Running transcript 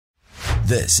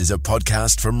This is a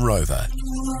podcast from Rover.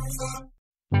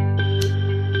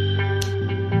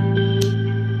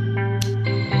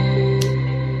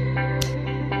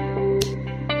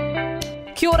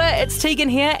 Kia ora, it's Tegan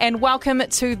here and welcome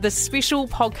to this special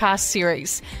podcast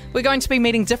series. We're going to be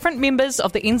meeting different members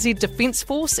of the NZ Defence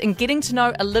Force and getting to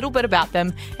know a little bit about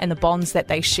them and the bonds that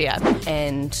they share.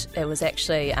 And it was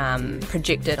actually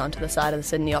projected onto the side of the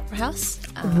Sydney Opera House.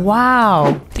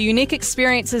 Wow. The unique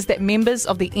experiences that members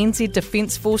of the NZ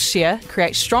Defence Force share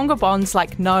create stronger bonds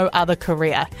like no other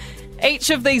career.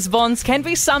 Each of these bonds can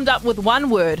be summed up with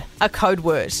one word, a code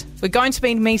word. We're going to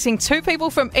be meeting two people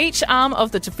from each arm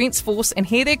of the Defence Force and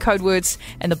hear their code words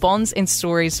and the bonds and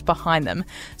stories behind them.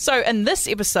 So in this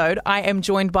episode, I am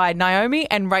joined by Naomi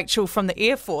and Rachel from the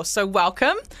Air Force. So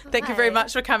welcome. Thank you very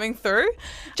much for coming through.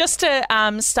 Just to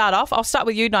start off, I'll start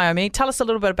with you, Naomi. Tell us a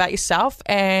little bit about yourself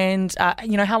and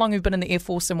how long you've been in the Air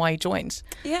Force and why you joined.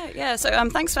 Yeah. So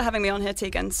thanks for having me on here,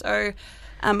 Tegan. So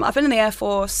I've been in the Air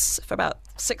Force for about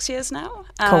 6 years now.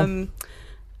 Cool.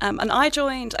 And I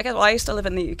joined, I used to live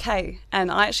in the UK and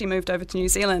I actually moved over to New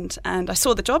Zealand and I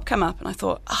saw the job come up and I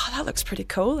thought, that looks pretty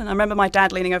cool. And I remember my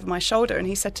dad leaning over my shoulder and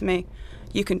he said to me,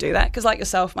 you can do that. Because like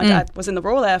yourself, my dad was in the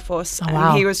Royal Air Force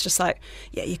and he was just like,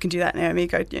 yeah, you can do that, Naomi,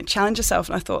 go challenge yourself.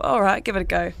 And I thought, all right, give it a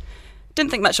go.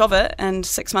 Didn't think much of it, and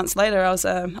 6 months later I was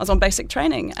on basic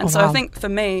training. And I think for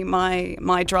me,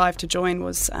 my drive to join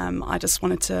was I just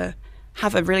wanted to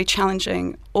have a really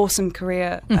challenging, awesome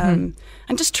career and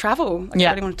just travel. I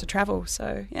really wanted to travel.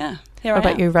 So, yeah, here I am.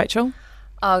 What about you, Rachel?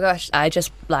 Oh, gosh, I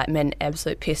just been an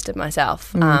absolute pest of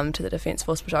myself to the Defence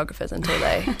Force photographers until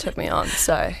they took me on.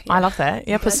 So yeah. I love that.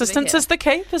 Yeah, persistence is the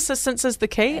key. Persistence is the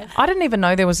key. Yeah. I didn't even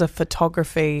know there was a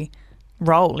photography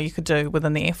role you could do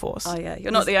within the Air Force. Oh, yeah,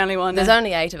 you're not the only one. There's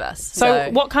only 8 of us. So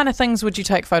what kind of things would you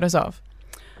take photos of?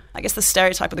 I guess the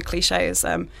stereotype or the cliche is,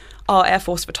 Air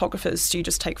Force photographers, do you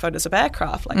just take photos of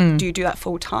aircraft? Do you do that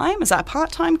full time? Is that a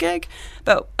part-time gig?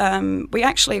 But we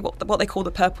actually, what they call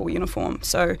the purple uniform.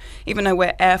 So even though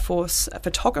we're Air Force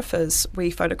photographers, we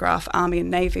photograph Army and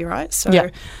Navy, right? So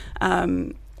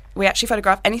we actually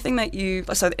photograph anything that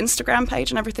so the Instagram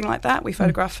page and everything like that, we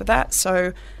photograph for that.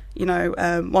 So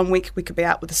 1 week we could be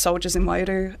out with the soldiers in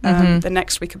Wairau. The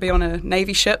next we could be on a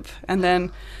Navy ship, and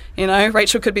then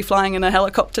Rachel could be flying in a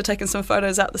helicopter taking some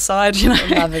photos out the side. I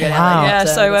love a good helicopter. Yeah,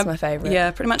 so that's my favourite.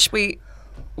 Yeah, pretty much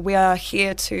we are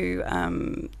here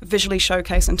to visually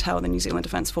showcase and tell the New Zealand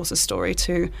Defence Force's story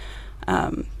to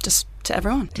just to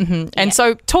everyone. And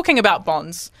so talking about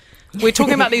bonds, we're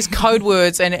talking about these code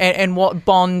words and what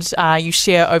bond you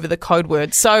share over the code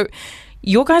words. So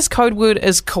your guys' code word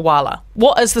is Koala.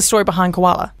 What is the story behind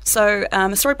Koala? So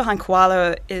the story behind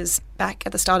Koala is back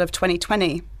at the start of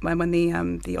 2020 when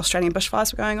the Australian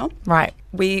bushfires were going on. Right.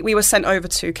 We were sent over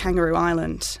to Kangaroo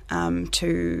Island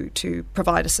to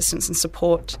provide assistance and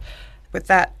support with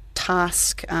that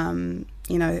task.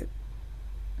 You'd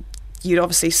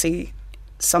obviously see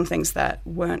some things that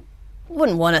wouldn't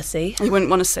want to see. You wouldn't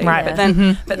want to see. Right.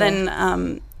 Yeah. But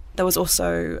then there was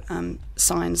also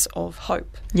signs of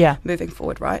hope moving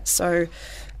forward, right? So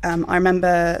I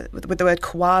remember with the word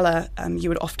koala, you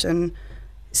would often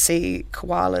see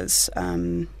koalas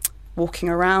walking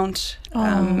around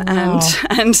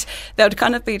and they would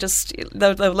kind of be just, they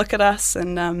would look at us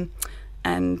and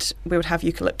we would have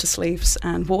eucalyptus leaves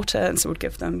and water, and so we'd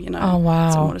give them, some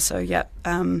water. So,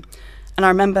 and I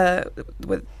remember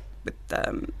with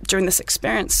during this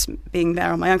experience being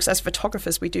there on my own, because as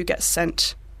photographers we do get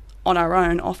sent on our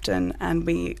own often, and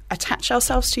we attach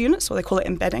ourselves to units, or they call it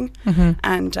embedding.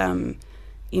 And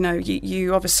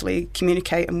you obviously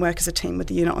communicate and work as a team with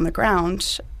the unit on the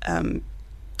ground,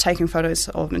 taking photos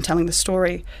of and telling the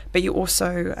story. But you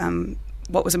also,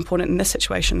 what was important in this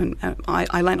situation, and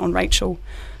I leant on Rachel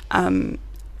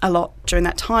a lot during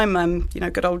that time.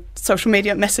 Good old social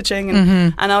media messaging,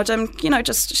 and I would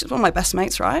she's one of my best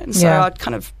mates, right? And so I'd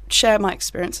kind of share my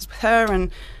experiences with her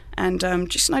and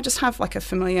just have like a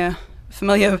familiar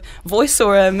voice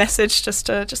or a message just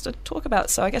to talk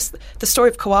about. So I guess the story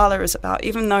of Koala is about,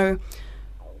 even though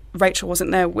Rachel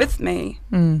wasn't there with me,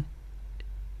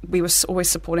 we were always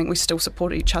supporting. We still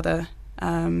supported each other.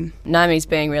 Naomi's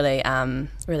being really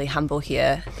humble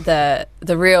here. The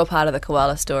real part of the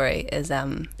Koala story is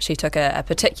she took a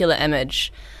particular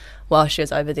image while she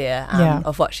was over there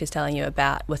of what she's telling you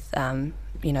about with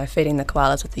feeding the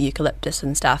koalas with the eucalyptus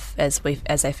and stuff as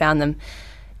they found them,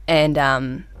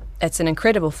 and it's an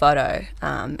incredible photo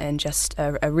and just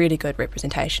a really good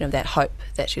representation of that hope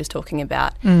that she was talking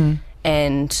about.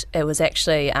 And it was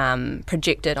actually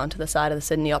projected onto the side of the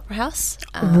Sydney Opera House.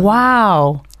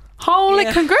 Wow. Holy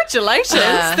congratulations.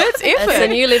 Yeah. That's epic. It's a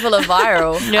new level of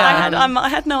viral. I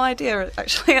had no idea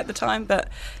actually at the time, but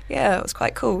yeah, it was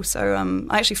quite cool. So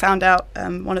I actually found out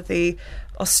one of the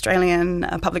Australian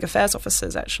public affairs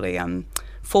officers actually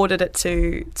forwarded it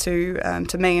to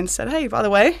me and said, "Hey, by the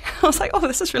way," I was like, "Oh,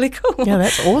 this is really cool." Yeah,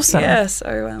 that's awesome. Yeah,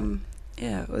 so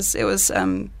it was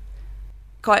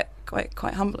quite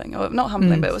humbling, or not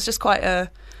humbling, but it was just quite a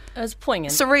It was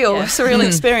poignant. surreal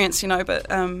experience, But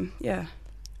yeah.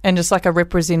 And just like a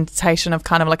representation of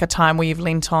kind of like a time where you've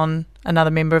lent on another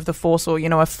member of the force, or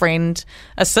a friend,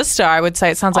 a sister. I would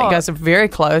say it sounds like you guys are very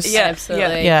close. Yeah,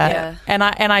 absolutely. Yeah. And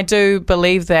I do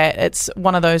believe that it's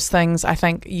one of those things. I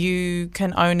think you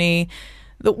can only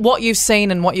what you've seen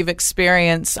and what you've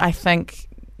experienced. I think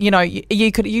you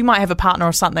might have a partner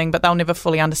or something, but they'll never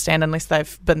fully understand unless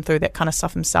they've been through that kind of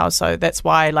stuff themselves. So that's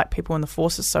why like people in the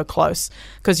force is so close,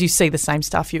 because you see the same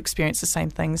stuff, you experience the same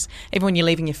things. Even when you're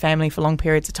leaving your family for long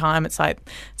periods of time, it's like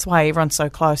it's why everyone's so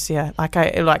close. Yeah,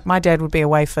 like my dad would be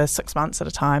away for 6 months at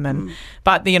a time, and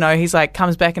but he's like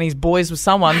comes back and he's boys with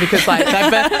someone because like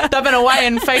they've been away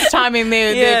and FaceTiming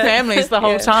their families the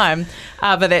whole time.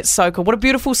 But that's so cool. What a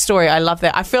beautiful story. I love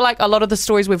that. I feel like a lot of the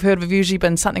stories we've heard have usually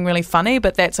been something really funny,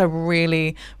 but that's a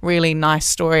really, really nice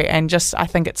story. And just I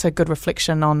think it's a good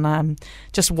reflection on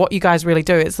just what you guys really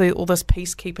do. It's all this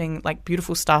peacekeeping, like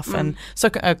beautiful stuff. And so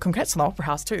congrats on the Opera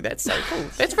House too. That's so cool.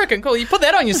 That's freaking cool. You put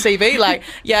that on your CV. Like,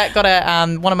 yeah, got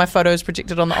one of my photos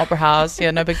projected on the Opera House.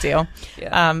 Yeah, no big deal.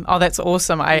 Yeah. That's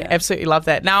awesome. I absolutely love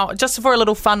that. Now, just for a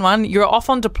little fun one, you're off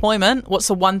on deployment. What's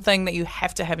the one thing that you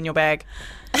have to have in your bag?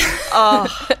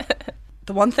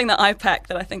 The one thing that I pack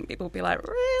that I think people will be like,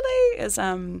 really, is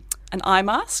an eye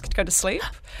mask to go to sleep.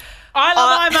 I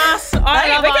love eye masks. I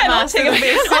love eye masks.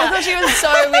 I thought she was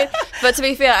so weird. But to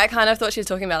be fair, I kind of thought she was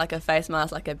talking about like a face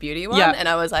mask, like a beauty one. Yeah. And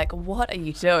I was like, what are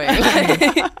you doing?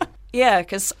 Yeah,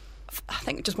 because I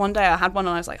think just one day I had one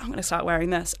and I was like, I'm going to start wearing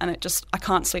this, and I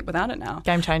can't sleep without it now.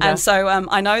 Game changer. And so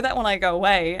I know that when I go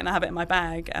away and I have it in my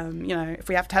bag, if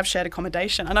we have to have shared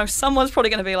accommodation, I know someone's probably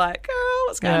going to be like, girl,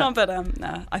 what's going on? But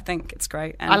no, I think it's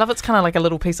great. And I love it's kind of like a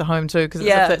little piece of home too, because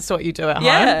that's what you do at home.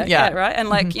 Yeah, right. And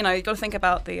like, you've got to think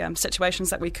about the situations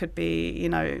that we could be,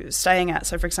 staying at.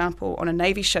 So for example, on a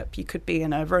Navy ship, you could be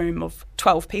in a room of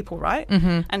 12 people, right?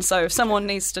 Mm-hmm. And so if someone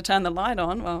needs to turn the light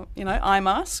on, well, eye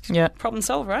mask, problem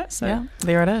solved, right? So yeah,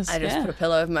 there it is. I just put a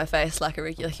pillow over my face like a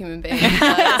regular human being.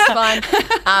 It's fine.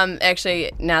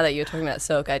 Actually, now that you're talking about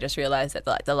silk, I just realised that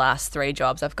like the last 3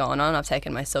 jobs I've gone on, I've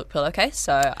taken my silk pillowcase.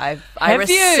 So I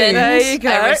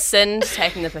rescind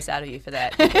taking the piss out of you for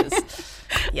that. Because,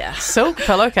 yeah, silk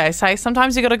pillowcase. Hey,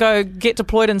 sometimes you got to go get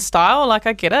deployed in style. Like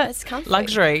I get it. It's comfy.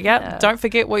 Luxury. Yep. Yeah. Don't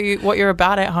forget what you're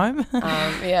about at home.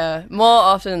 Yeah. More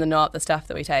often than not, the stuff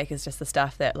that we take is just the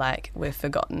stuff that like we've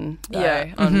forgotten.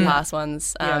 On past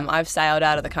ones. I've sailed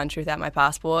out of the country without my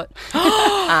passport.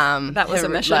 That was a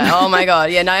mission. Like, oh my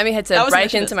god. Yeah. Naomi had to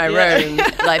break into my room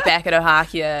like back at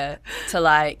Ohakia to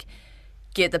like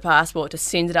get the passport, to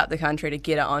send it up the country, to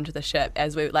get it onto the ship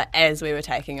as we were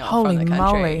taking off from the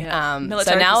country.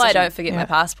 So now I don't forget my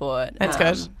passport. That's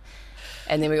good.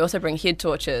 And then we also bring head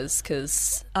torches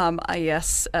because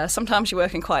sometimes you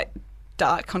work in quite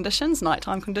dark conditions,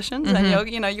 nighttime conditions, and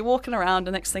you're walking around,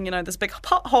 and next thing you know, there's a big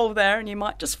pothole there, and you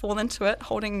might just fall into it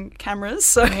holding cameras.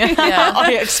 So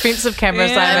expensive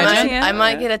cameras. I imagine. I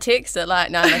might get a text at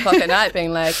like 9 o'clock at night,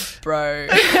 being like, "Bro,"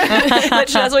 literally,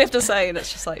 that's all you have to say, and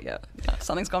it's just like,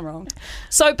 something's gone wrong.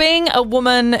 So, being a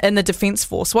woman in the Defence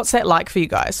Force, what's that like for you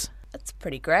guys? It's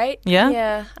pretty great.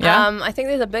 Yeah. I think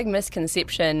there's a big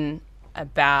misconception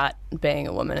about being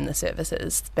a woman in the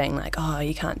services, being like, oh,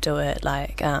 you can't do it,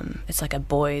 like it's like a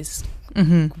boys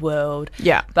world.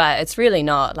 Yeah, but it's really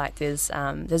not. Like there's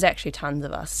actually tons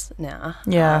of us now.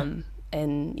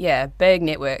 Big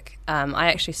network. I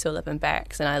actually still live in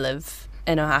barracks, and I live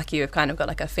in Ohaaki. We've kind of got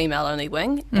like a female only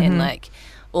wing, and like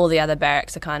all the other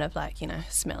barracks are kind of like,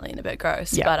 smelly and a bit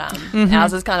gross. Yeah. But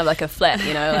ours is kind of like a flat,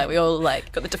 like we all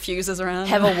like got the diffusers around,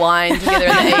 have a wine together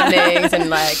in the evenings and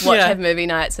like have movie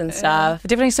nights and stuff. It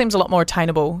definitely seems a lot more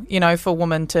attainable, for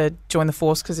women to join the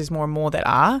force, because there's more and more that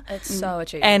are. It's so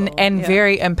achievable. And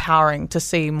very empowering to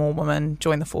see more women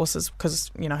join the forces,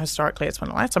 because, historically it's been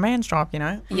like, it's a man's job,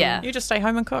 Yeah. You just stay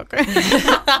home and cook.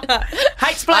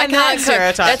 Hates playing that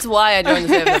stereotype. That's why I joined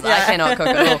the service. I cannot cook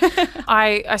at all.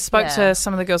 I spoke to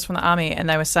some of the girls from the army, and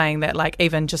they were saying that like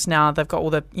even just now they've got all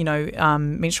the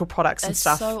menstrual products and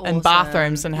stuff in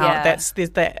bathrooms, and how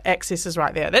that access is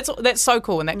right there. That's so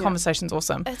cool, and that conversation's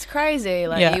awesome. It's crazy.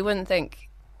 Like you wouldn't think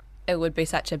it would be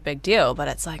such a big deal, but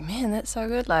it's like, man, that's so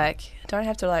good. Like don't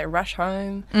have to like rush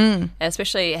home, and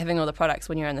especially having all the products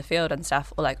when you're in the field and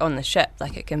stuff, or like on the ship.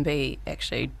 Like it can be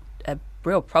actually a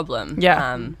real problem.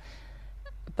 Yeah.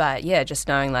 But yeah, just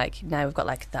knowing like now we've got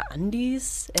like the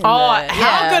undies.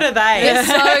 How good are they? It's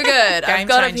so good. Game I've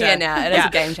got changer. it here now. It is a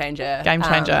game changer. Game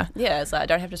changer. Yeah, it's like I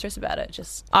don't have to stress about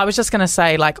it. I was just going to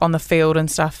say, like on the field and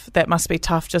stuff, that must be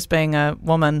tough just being a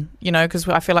woman, you know, because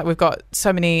I feel like we've got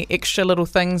so many extra little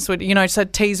things, you know, so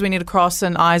T's we need to cross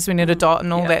and I's we need to dot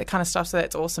and all that kind of stuff. So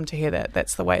that's awesome to hear that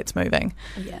that's the way it's moving.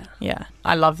 Yeah.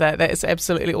 I love that. That is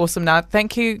absolutely awesome. Now,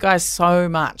 thank you guys so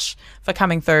much for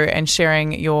coming through and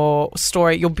sharing your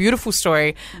story, your beautiful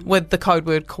story with the code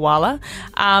word koala.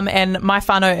 And my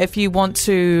whānau, if you want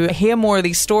to hear more of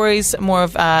these stories, more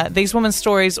of these women's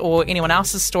stories or anyone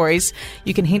else's stories,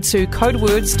 you can head to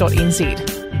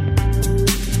codewords.nz.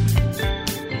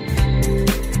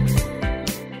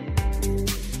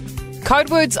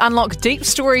 Codewords unlock deep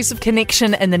stories of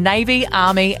connection in the Navy,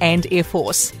 Army and Air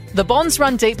Force. The bonds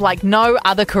run deep like no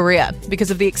other career because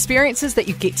of the experiences that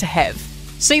you get to have.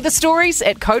 See the stories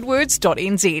at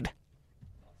codewords.nz.